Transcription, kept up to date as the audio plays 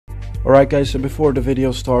Alright guys, so before the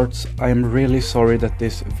video starts, I am really sorry that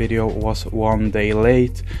this video was one day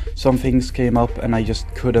late. Some things came up and I just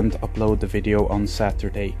couldn't upload the video on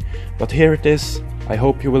Saturday. But here it is, I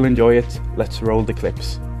hope you will enjoy it. Let's roll the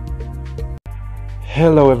clips.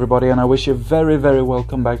 Hello everybody, and I wish you very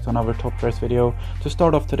welcome back to another Top Price video. To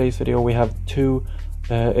start off today's video we have two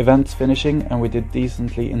events finishing and we did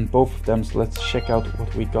decently in both of them, so let's check out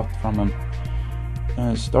what we got from them.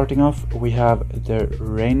 Starting off, we have the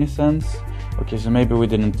Renaissance. Okay, so maybe we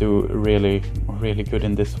didn't do really good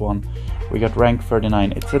in this one. We got rank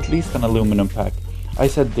 39. It's at least an aluminum pack. I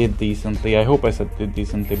said did decently. I hope I said did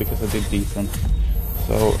decently because I did decent.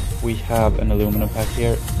 So we have an aluminum pack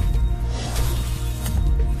here.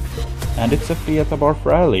 And it's a Fiat Abarth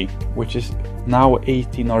Rally, which is now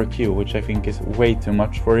 18 RQ, which I think is way too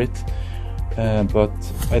much for it. But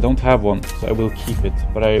I don't have one, so I will keep it,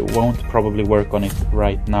 but I won't probably work on it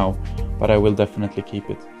right now, but I will definitely keep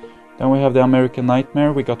it. Then we have the American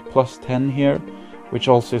Nightmare. We got plus 10 here, which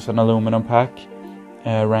also is an aluminum pack,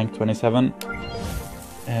 rank 27,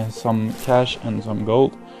 some cash and some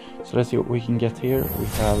gold. So let's see what we can get here. We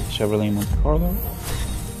have the Chevrolet Monte Carlo,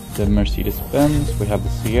 the Mercedes-Benz, we have the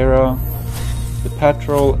Sierra, the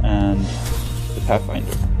Patrol, and the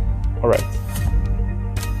Pathfinder. Alright.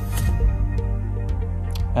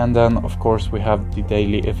 And then of course we have the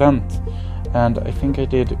daily event, and I think I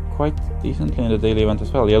did quite decently in the daily event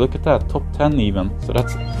as well. Yeah, look at that, top 10 even, so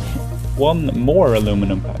that's one more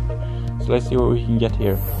aluminum pack. So let's see what we can get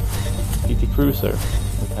here. PT Cruiser,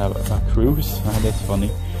 we have a Cruise, that's funny,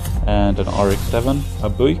 and an RX-7, a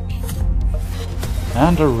Buick,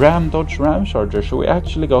 and a Ram Dodge Ram Charger. So we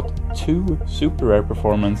actually got 2 super rare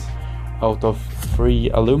performance out of 3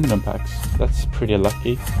 aluminum packs. That's pretty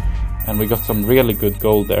lucky. And we got some really good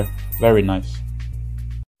gold there. Very nice.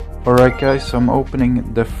 Alright guys, so I'm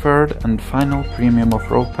opening the third and final premium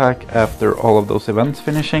off-road pack after all of those events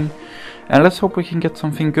finishing. And let's hope we can get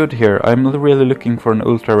something good here. I'm really looking for an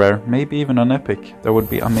ultra rare, maybe even an epic. That would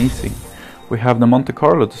be amazing. We have the Monte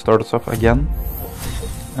Carlo to start us off again.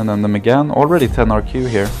 And then the Megane, already 10 RQ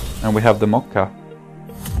here. And we have the Mokka.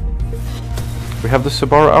 We have the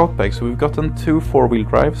Subaru Outback, so we've gotten 2 4-wheel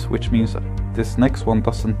drives, which means this next one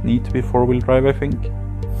doesn't need to be 4-wheel drive, I think.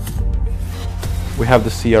 We have the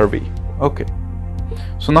CRV. Okay.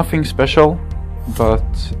 So nothing special, but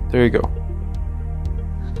there you go.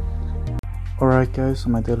 Alright guys, so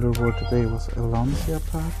my daily reward today was a Lancia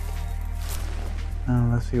pack.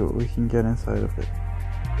 And let's see what we can get inside of it.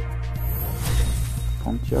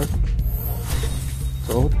 Pontiac,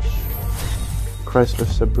 Dodge, Chrysler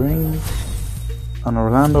Sebring, an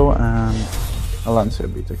Orlando, and a Lancia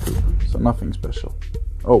Beta Coupe, so nothing special.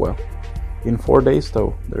 Oh well. In 4 days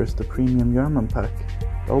though, there's the premium German pack.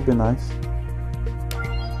 That'll be nice.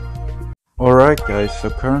 Alright guys, so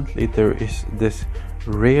currently there is this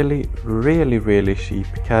really cheap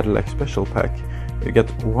Cadillac special pack. You get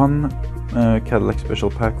one Cadillac special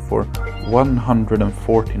pack for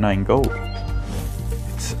 149 gold.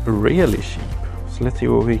 It's really cheap, so let's see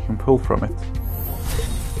what we can pull from it.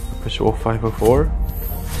 Peugeot 504,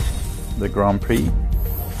 the Grand Prix,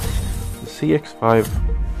 the CX-5,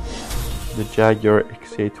 the Jaguar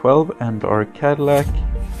XJ12, and our Cadillac,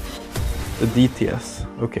 the DTS.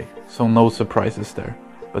 Okay, so no surprises there,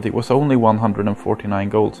 but it was only 149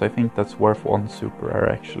 gold, so I think that's worth one super rare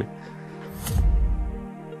actually.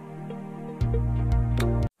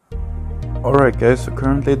 Alright guys, so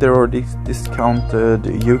currently there are these discounted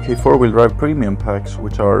UK 4-wheel drive premium packs,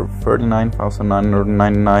 which are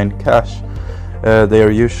 39,999 cash. They are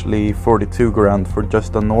usually 42 grand for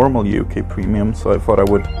just a normal UK premium, so I thought I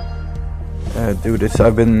would do this.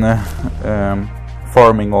 I've been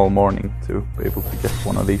farming all morning to be able to get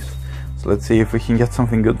one of these. So let's see if we can get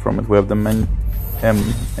something good from it. We have the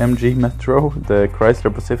MG Metro, the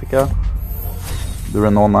Chrysler Pacifica, the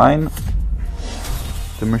Renault 9,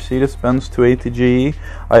 the Mercedes-Benz 280 GE.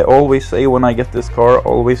 I always say when I get this car,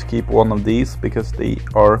 always keep one of these, because they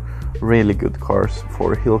are really good cars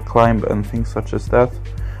for hill climb and things such as that.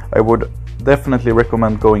 I would definitely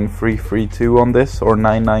recommend going 332 on this, or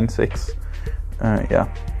 996. Yeah.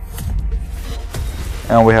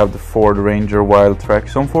 And we have the Ford Ranger Wild Track,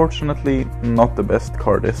 so unfortunately not the best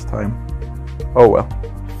car this time. Oh well.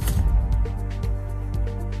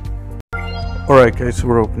 Alright guys, so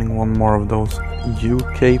we're opening one more of those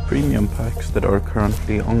UK premium packs that are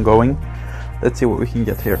currently ongoing. Let's see what we can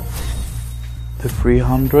get here. The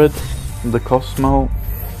 300, the Cosmo,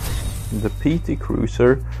 the PT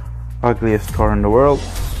Cruiser, ugliest car in the world,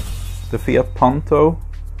 the Fiat Punto,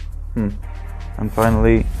 and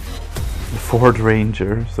finally the Ford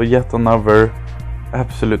Ranger. So yet another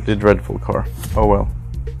absolutely dreadful car. Oh well.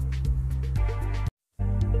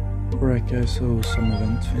 guys, so some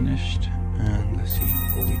event finished, and let's see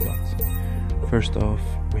what we got. First off,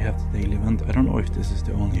 we have the daily event. I don't know if this is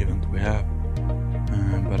the only event we have,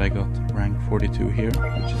 but I got rank 42 here,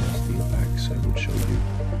 which is a steel pack, so I will show you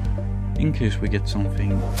in case we get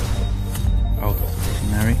something out of the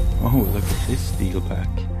ordinary. Oh, look at this steel pack.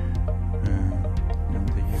 And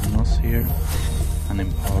the Jonas here, an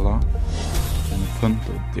Impala, and a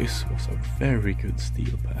Punto. This was a very good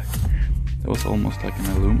steel pack. That was almost like an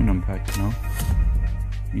aluminum pack, you know?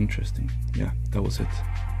 Interesting. Yeah, that was it.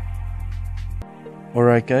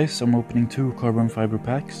 Alright guys, I'm opening 2 carbon fiber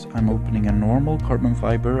packs. I'm opening a normal carbon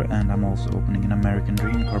fiber, and I'm also opening an American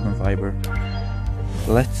Dream carbon fiber.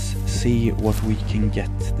 Let's see what we can get.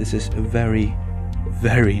 This is very,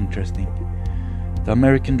 very interesting. The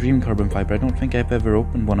American Dream carbon fiber, I don't think I've ever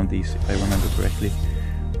opened one of these, if I remember correctly.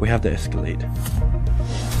 We have the Escalade.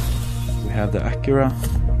 We have the Acura.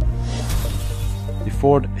 The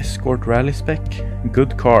Ford Escort Rally Spec.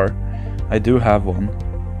 Good car. I do have one,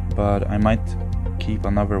 but I might keep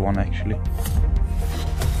another one actually.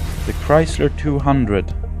 The Chrysler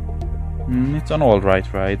 200. It's an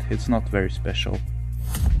alright ride, it's not very special.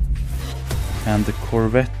 And the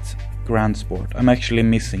Corvette Grand Sport. I'm actually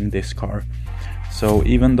missing this car, so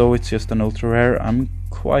even though it's just an ultra rare, I'm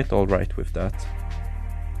quite alright with that.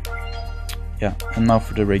 Yeah, and now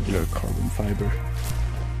for the regular carbon fiber.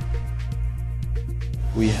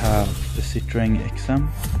 We have the Citroën XM,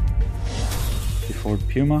 the Ford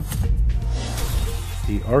Puma,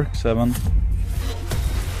 the Arc7,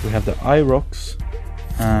 we have the IROX,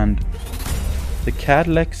 and the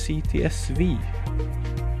Cadillac CTS-V.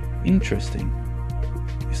 Interesting.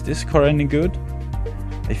 Is this car any good?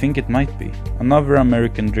 I think it might be. Another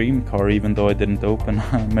American Dream car, even though I didn't open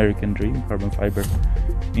American Dream carbon fiber.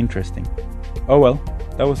 Interesting. Oh well,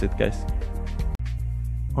 that was it guys.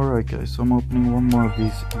 Alright guys, so I'm opening one more of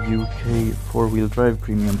these UK 4-wheel drive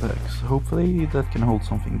premium packs. Hopefully that can hold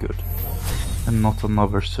something good. And not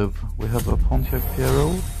another SUV. We have a Pontiac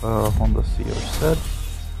Fiero, a Honda CRZ,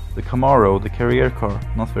 the Camaro, the Carrier car,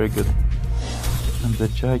 not very good. And the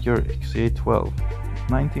Jaguar XJ12,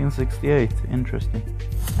 1968, interesting.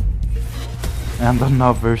 And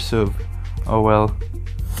another SUV. Oh well,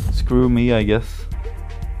 screw me I guess.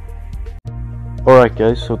 Alright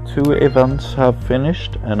guys, so 2 events have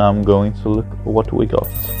finished, and I'm going to look what we got.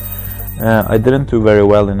 I didn't do very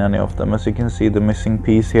well in any of them. As you can see, the missing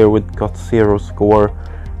piece here, we got 0 score,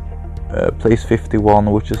 place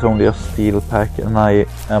 51, which is only a steel pack, and I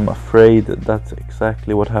am afraid that's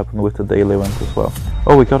exactly what happened with the daily event as well.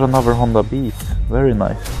 Oh, we got another Honda Beat, very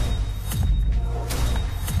nice.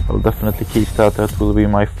 I'll definitely keep that, that will be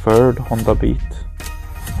my 3rd Honda Beat.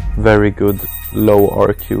 Very good low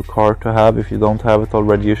RQ car to have. If you don't have it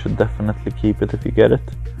already, you should definitely keep it if you get it.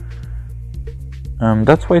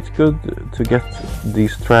 That's why it's good to get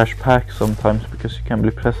these trash packs sometimes, because you can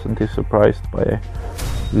be pleasantly surprised by a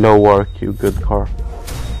low RQ good car.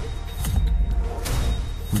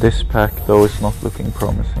 This pack though is not looking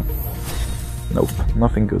promising. Nope,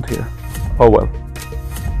 nothing good here. Oh well,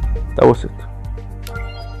 that was it.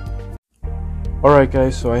 Alright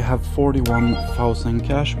guys, so I have 41,000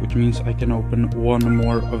 cash, which means I can open one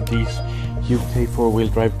more of these UK 4-wheel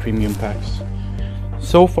drive premium packs.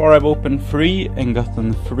 So far I've opened 3 and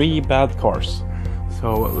gotten 3 bad cars.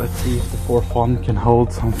 So let's see if the 4th one can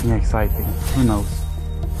hold something exciting. Who knows?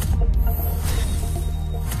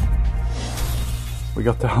 We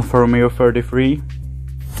got the Alfa Romeo 33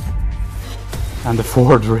 and the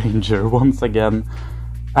Ford Ranger once again.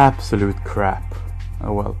 Absolute crap.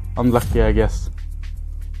 Oh well, unlucky I guess.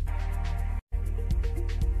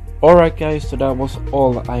 Alright guys, so that was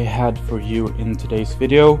all I had for you in today's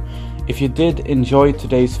video. If you did enjoy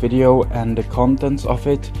today's video and the contents of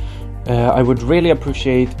it, I would really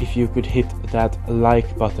appreciate if you could hit that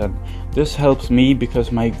like button. This helps me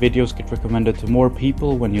because my videos get recommended to more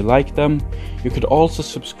people when you like them. You could also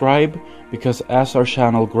subscribe, because as our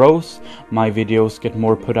channel grows, my videos get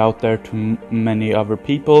more put out there to many other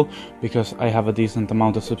people, because I have a decent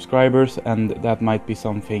amount of subscribers, and that might be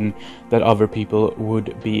something that other people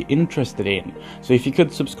would be interested in. So if you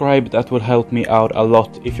could subscribe, that would help me out a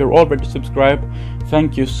lot. If you're already subscribed,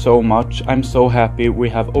 thank you so much. I'm so happy. We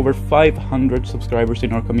have over 500 subscribers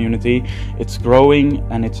in our community. It's growing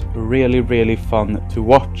and it's really fun to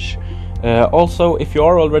watch. Also, if you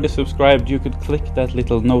are already subscribed, you could click that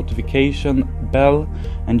little notification bell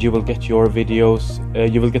and you will get your videos,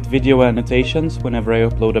 you will get video annotations whenever I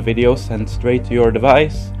upload a video sent straight to your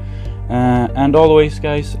device. And always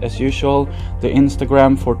guys, as usual, the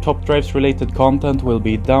Instagram for Top Drives related content will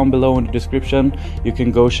be down below in the description. You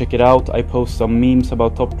can go check it out. I post some memes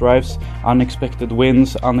about Top Drives, unexpected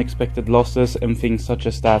wins, unexpected losses, and things such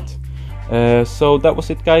as that. So that was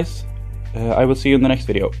it guys. I will see you in the next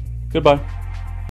video. Goodbye.